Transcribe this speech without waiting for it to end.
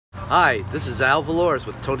Hi, this is Al Valores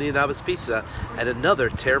with Tony and Abba's Pizza and another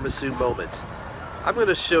tiramisu moment. I'm going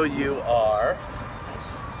to show you our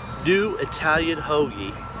new Italian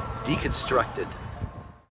hoagie deconstructed.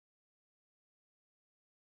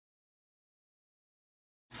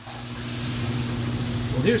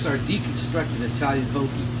 Well, here's our deconstructed Italian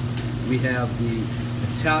hoagie. We have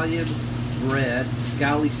the Italian bread,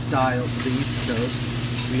 scally style for the East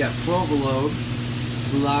Coast. We got provolone,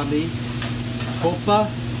 salami, coppa,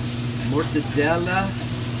 mortadella,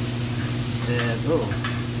 and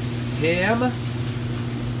ham.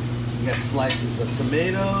 We got slices of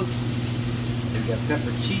tomatoes. We got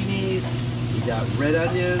pepperoncinis. We got red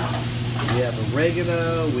onions. We have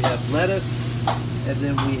oregano. We have lettuce. And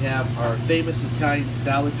then we have our famous Italian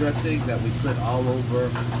salad dressing that we put all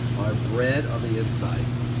over our bread on the inside.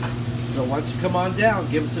 So why don't you come on down,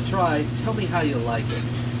 give us a try, tell me how you like it.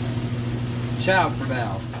 Ciao for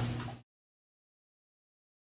now.